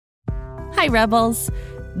Hi, Rebels.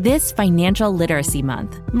 This Financial Literacy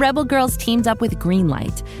Month, Rebel Girls teamed up with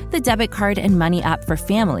Greenlight, the debit card and money app for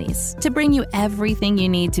families, to bring you everything you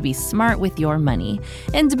need to be smart with your money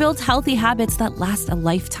and to build healthy habits that last a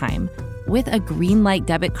lifetime. With a Greenlight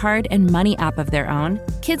debit card and money app of their own,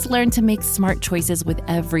 kids learn to make smart choices with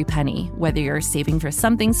every penny, whether you're saving for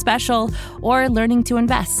something special or learning to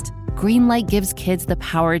invest. Greenlight gives kids the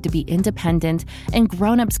power to be independent, and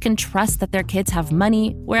grown-ups can trust that their kids have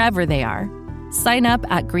money wherever they are. Sign up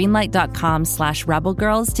at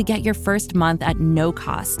greenlight.com/rebelgirls to get your first month at no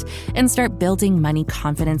cost and start building money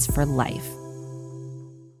confidence for life.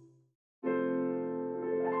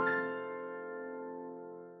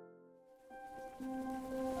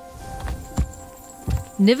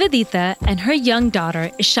 Niveditha and her young daughter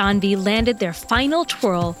Ishanvi landed their final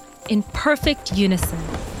twirl in perfect unison,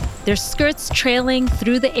 their skirts trailing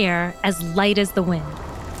through the air as light as the wind.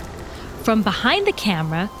 From behind the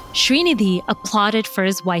camera, Srinidhi applauded for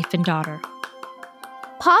his wife and daughter.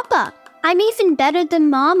 Papa, I'm even better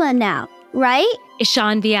than Mama now, right?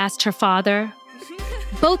 Ishanvi asked her father.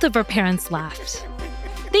 Both of her parents laughed.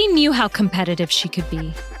 They knew how competitive she could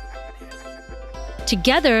be.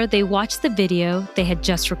 Together, they watched the video they had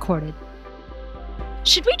just recorded.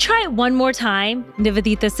 Should we try it one more time?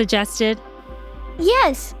 Niveditha suggested.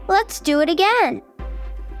 Yes, let's do it again.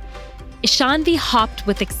 Ishanvi hopped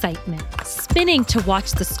with excitement, spinning to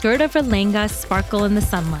watch the skirt of her lehenga sparkle in the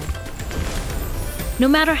sunlight. No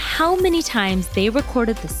matter how many times they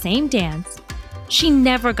recorded the same dance, she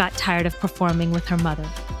never got tired of performing with her mother.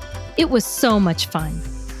 It was so much fun.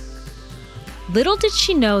 Little did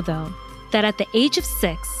she know, though, that at the age of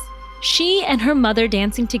 6, she and her mother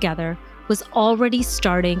dancing together was already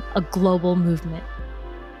starting a global movement.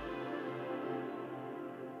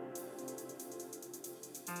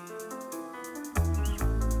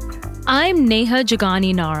 I'm Neha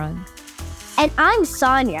Jogani Narang. And I'm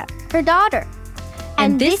Sonia, her daughter.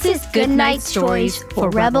 And this is Goodnight Stories for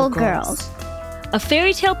Rebel Girls, a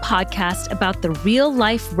fairy tale podcast about the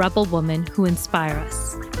real-life rebel women who inspire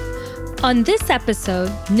us. On this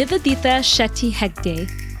episode, Niveditha Shetty Hegde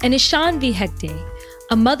and Ishanvi Hegde,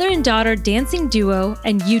 a mother and daughter dancing duo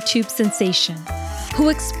and YouTube sensation, who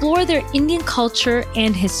explore their Indian culture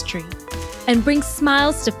and history and bring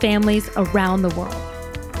smiles to families around the world.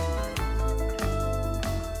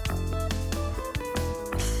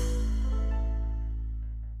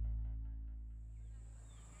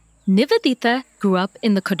 Niveditha grew up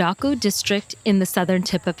in the Kodagu district in the southern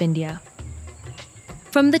tip of India.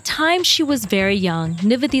 From the time she was very young,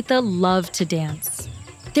 Niveditha loved to dance.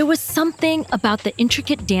 There was something about the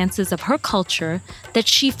intricate dances of her culture that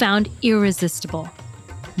she found irresistible.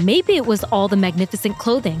 Maybe it was all the magnificent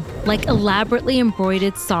clothing, like elaborately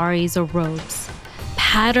embroidered saris or robes,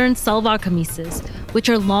 patterned salwar kameezes, which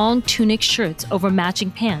are long tunic shirts over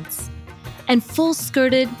matching pants, and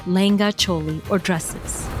full-skirted lehenga choli or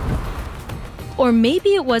dresses. Or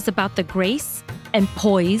maybe it was about the grace and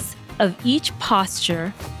poise of each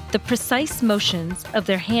posture, the precise motions of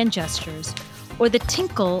their hand gestures, or the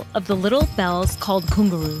tinkle of the little bells called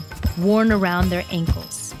ghungaru worn around their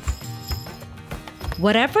ankles.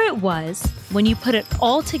 Whatever it was, when you put it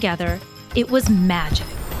all together, it was magic.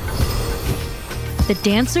 The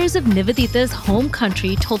dancers of Niveditha's home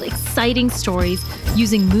country told exciting stories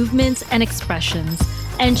using movements and expressions,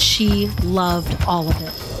 and she loved all of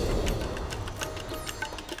it.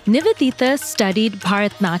 Niveditha studied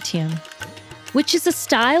Bharatanatyam, which is a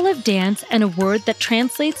style of dance and a word that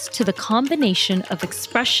translates to the combination of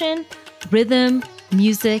expression, rhythm,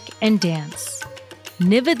 music, and dance.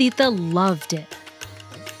 Niveditha loved it,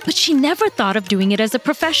 but she never thought of doing it as a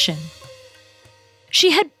profession. She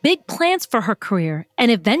had big plans for her career, and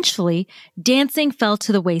eventually, dancing fell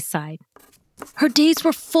to the wayside. Her days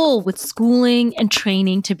were full with schooling and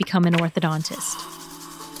training to become an orthodontist.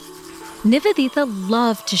 Niveditha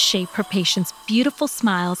loved to shape her patients' beautiful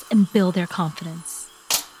smiles and build their confidence.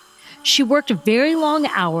 She worked very long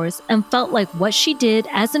hours and felt like what she did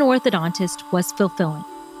as an orthodontist was fulfilling.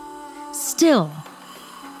 Still,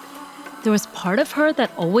 there was part of her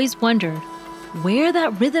that always wondered where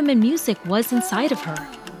that rhythm and music was inside of her.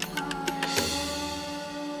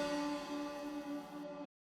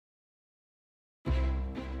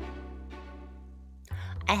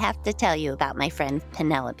 I have to tell you about my friend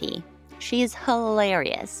Penelope. She is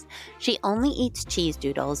hilarious. She only eats cheese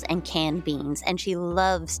doodles and canned beans, and she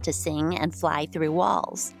loves to sing and fly through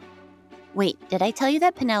walls. Wait, did I tell you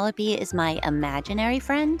that Penelope is my imaginary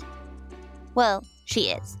friend? Well,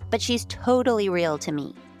 she is, but she's totally real to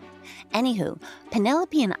me. Anywho,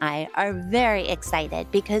 Penelope and I are very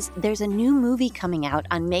excited because there's a new movie coming out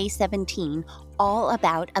on May 17, all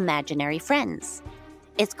about imaginary friends.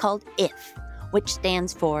 It's called IF, which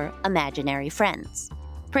stands for Imaginary Friends.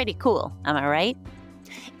 Pretty cool, am I right?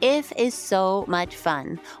 IF is so much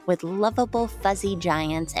fun, with lovable fuzzy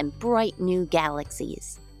giants and bright new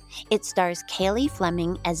galaxies. It stars Kaylee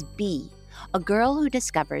Fleming as Bee, a girl who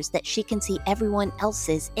discovers that she can see everyone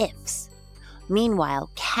else's IFs. Meanwhile,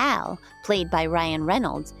 Cal, played by Ryan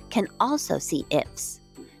Reynolds, can also see IFs.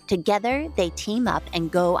 Together, they team up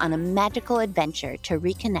and go on a magical adventure to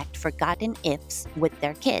reconnect forgotten IFs with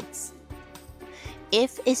their kids.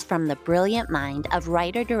 IF is from the brilliant mind of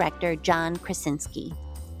writer-director John Krasinski.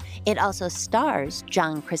 It also stars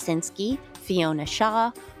John Krasinski, Fiona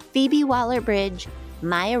Shaw, Phoebe Waller-Bridge,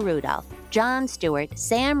 Maya Rudolph, Jon Stewart,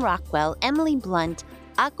 Sam Rockwell, Emily Blunt,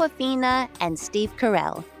 Awkwafina, and Steve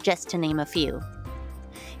Carell, just to name a few.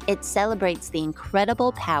 It celebrates the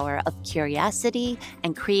incredible power of curiosity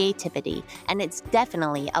and creativity, and it's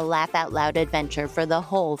definitely a laugh-out-loud adventure for the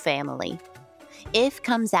whole family. IF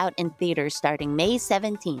comes out in theaters starting May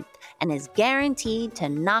 17th and is guaranteed to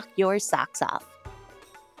knock your socks off.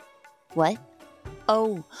 What?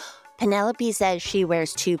 Oh, Penelope says she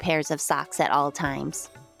wears 2 pairs of socks at all times.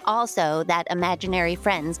 Also, that imaginary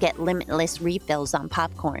friends get limitless refills on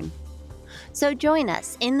popcorn. So join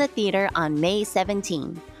us in the theater on May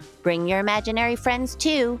 17. Bring your imaginary friends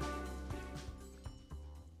too.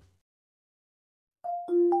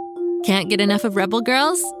 Can't get enough of Rebel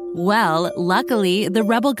Girls? Well, luckily, the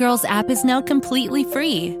Rebel Girls app is now completely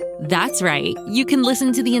free. That's right. You can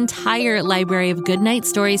listen to the entire library of goodnight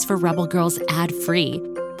stories for Rebel Girls ad-free.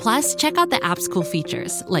 Plus, check out the app's cool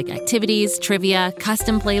features like activities, trivia,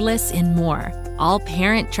 custom playlists, and more. All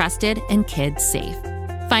parent-trusted and kids-safe.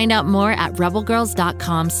 Find out more at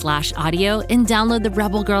rebelgirls.com/audio and download the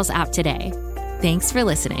Rebel Girls app today. Thanks for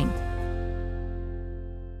listening.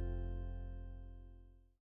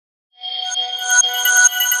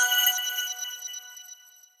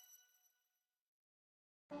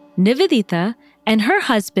 Niveditha and her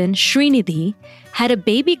husband, Srinidhi, had a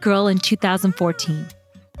baby girl in 2014,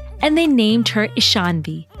 and they named her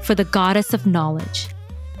Ishanvi for the goddess of knowledge.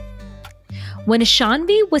 When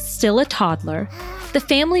Ishanvi was still a toddler, the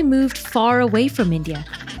family moved far away from India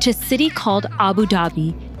to a city called Abu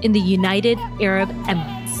Dhabi in the United Arab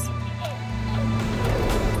Emirates.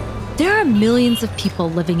 There are millions of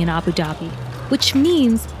people living in Abu Dhabi, which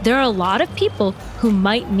means there are a lot of people who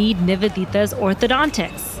might need Niveditha's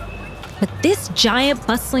orthodontics. But this giant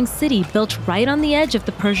bustling city built right on the edge of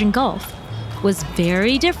the Persian Gulf was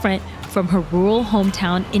very different from her rural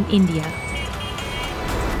hometown in India,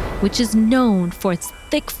 which is known for its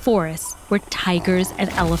thick forests where tigers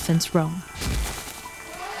and elephants roam.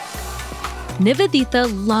 Niveditha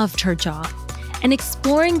loved her job, and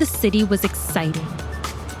exploring the city was exciting.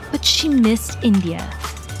 But she missed India,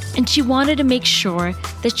 and she wanted to make sure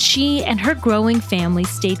that she and her growing family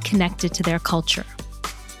stayed connected to their culture.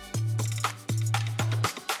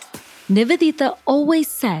 Niveditha always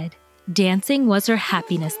said dancing was her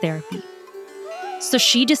happiness therapy. So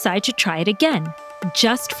she decided to try it again,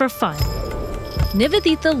 just for fun.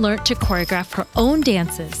 Niveditha learned to choreograph her own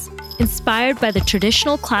dances, inspired by the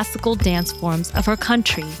traditional classical dance forms of her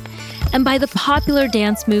country and by the popular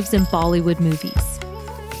dance moves in Bollywood movies.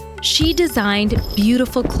 She designed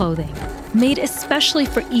beautiful clothing, made especially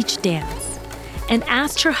for each dance, and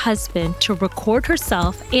asked her husband to record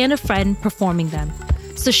herself and a friend performing them,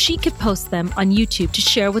 so she could post them on YouTube to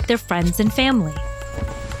share with their friends and family.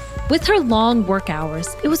 With her long work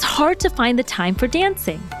hours, it was hard to find the time for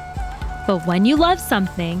dancing. But when you love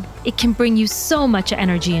something, it can bring you so much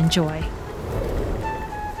energy and joy.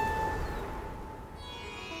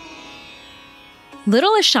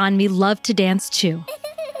 Little Ishanvi loved to dance too.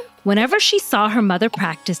 Whenever she saw her mother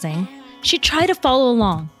practicing, she tried to follow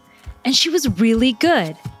along, and she was really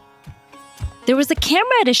good. There was a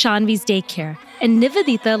camera at Ishanvi's daycare, and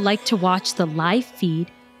Niveditha liked to watch the live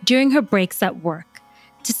feed during her breaks at work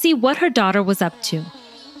to see what her daughter was up to.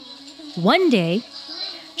 One day,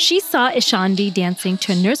 she saw Ishanvi dancing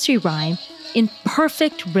to a nursery rhyme in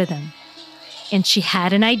perfect rhythm, and she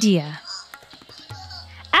had an idea.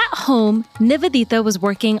 At home, Niveditha was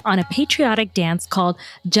working on a patriotic dance called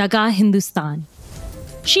Jaga Hindustan.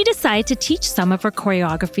 She decided to teach some of her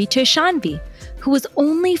choreography to Ishanvi, who was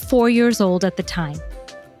only 4 years old at the time.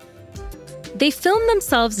 They filmed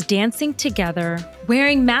themselves dancing together,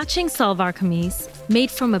 wearing matching salwar kameez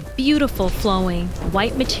made from a beautiful flowing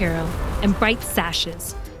white material and bright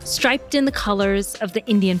sashes, striped in the colors of the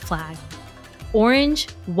Indian flag, orange,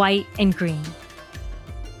 white, and green.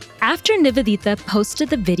 After Niveditha posted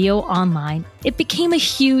the video online, it became a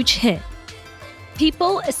huge hit.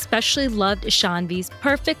 People especially loved Ishanvi's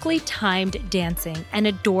perfectly timed dancing and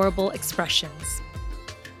adorable expressions.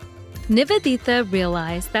 Niveditha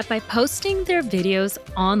realized that by posting their videos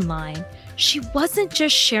online, she wasn't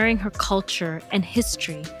just sharing her culture and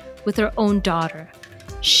history with her own daughter.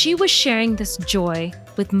 She was sharing this joy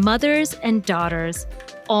with mothers and daughters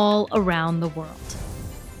all around the world.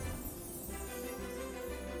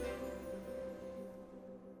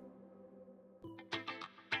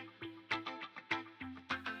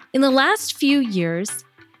 In the last few years,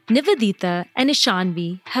 Niveditha and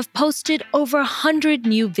Ishanvi have posted over 100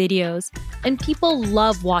 new videos, and people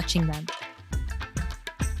love watching them.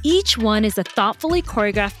 Each one is a thoughtfully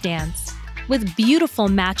choreographed dance with beautiful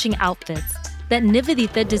matching outfits that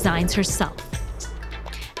Niveditha designs herself.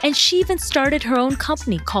 And she even started her own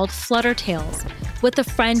company called Flutter Tales with a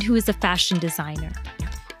friend who is a fashion designer,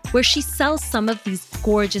 where she sells some of these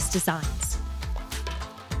gorgeous designs.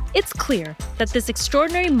 It's clear that this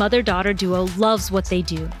extraordinary mother-daughter duo loves what they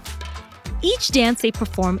do. Each dance they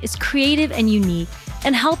perform is creative and unique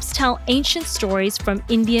and helps tell ancient stories from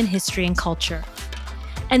Indian history and culture.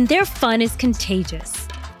 And their fun is contagious.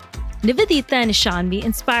 Niveditha and Ishanvi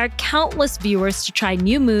inspire countless viewers to try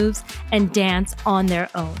new moves and dance on their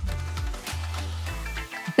own.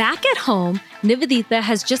 Back at home, Niveditha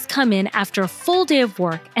has just come in after a full day of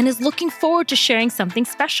work and is looking forward to sharing something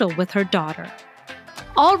special with her daughter.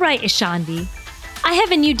 All right, Ishanvi, I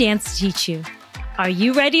have a new dance to teach you. Are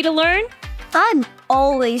you ready to learn? I'm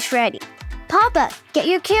always ready. Papa, get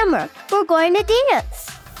your camera. We're going to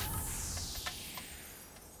dance.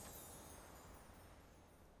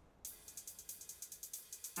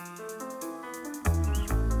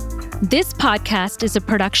 This podcast is a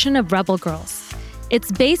production of Rebel Girls.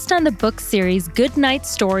 It's based on the book series Goodnight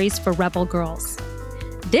Stories for Rebel Girls.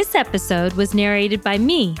 This episode was narrated by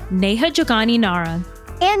me, Neha Jogani Narang.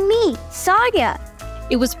 And me, Sadia.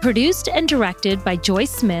 It was produced and directed by Joy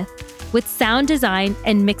Smith, with sound design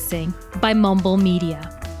and mixing by Mumble Media.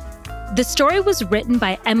 The story was written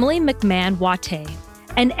by Emily McMahon-Wattez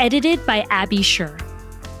and edited by Abby Sher.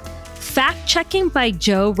 Fact-checking by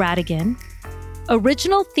Joe Rhatigan.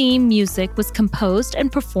 Original theme music was composed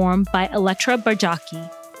and performed by Elettra Bargiacchi.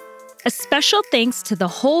 A special thanks to the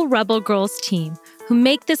whole Rebel Girls team who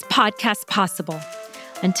make this podcast possible.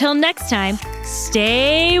 Until next time,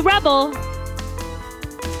 stay Rebel!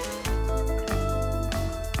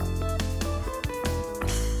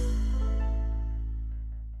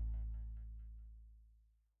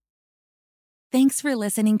 Thanks for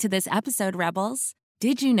listening to this episode, Rebels.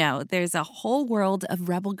 Did you know there's a whole world of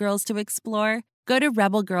Rebel Girls to explore? Go to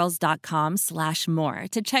rebelgirls.com/more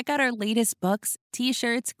to check out our latest books,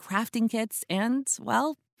 t-shirts, crafting kits, and,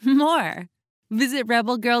 well, more. Visit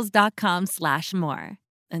rebelgirls.com/more.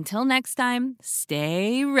 Until next time,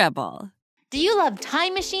 stay Rebel. Do you love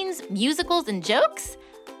time machines, musicals, and jokes?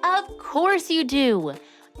 Of course you do.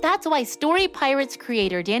 That's why Story Pirates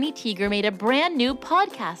creator Danny Teeger made a brand new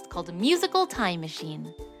podcast called Musical Time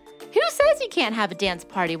Machine. Who says you can't have a dance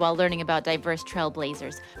party while learning about diverse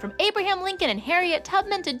trailblazers, from Abraham Lincoln and Harriet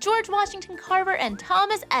Tubman to George Washington Carver and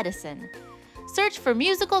Thomas Edison? Search for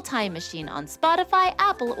Musical Time Machine on Spotify,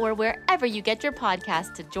 Apple, or wherever you get your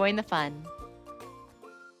podcasts to join the fun.